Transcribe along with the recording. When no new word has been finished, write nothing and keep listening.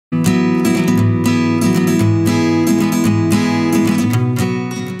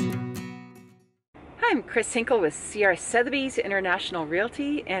Chris Hinkel with Sotheby's International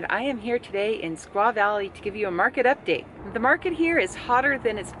Realty, and I am here today in Squaw Valley to give you a market update. The market here is hotter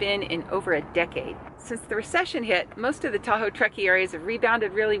than it's been in over a decade. Since the recession hit, most of the Tahoe Truckee areas have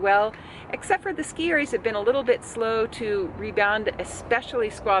rebounded really well, except for the ski areas have been a little bit slow to rebound, especially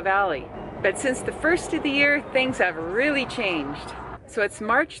Squaw Valley. But since the first of the year, things have really changed. So it's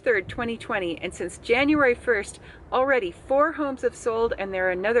March 3rd, 2020, and since January 1st, already 4 homes have sold and there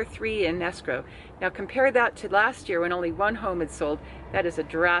are another 3 in escrow. Now compare that to last year when only 1 home had sold. That is a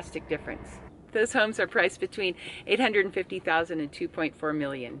drastic difference. Those homes are priced between $850,000 and $2.4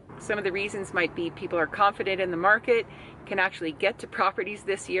 million. Some of the reasons might be people are confident in the market, can actually get to properties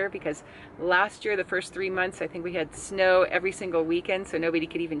this year, because last year, the first 3 months, I think we had snow every single weekend, so nobody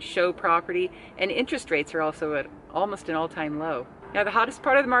could even show property, and interest rates are also at almost an all-time low. Now the hottest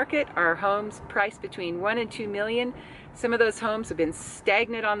part of the market are homes priced between 1 and 2 million. Some of those homes have been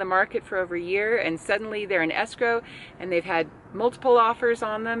stagnant on the market for over a year, and suddenly they're in escrow and they've had multiple offers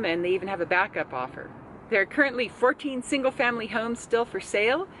on them, and they even have a backup offer. There are currently 14 single-family homes still for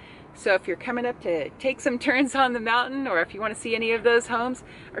sale. So if you're coming up to take some turns on the mountain, or if you want to see any of those homes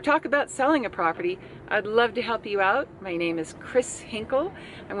or talk about selling a property, I'd love to help you out. My name is Chris Hinkel.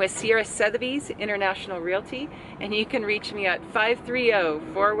 I'm with Sotheby's International Realty, and you can reach me at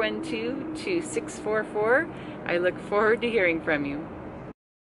 530-412-2644. I look forward to hearing from you.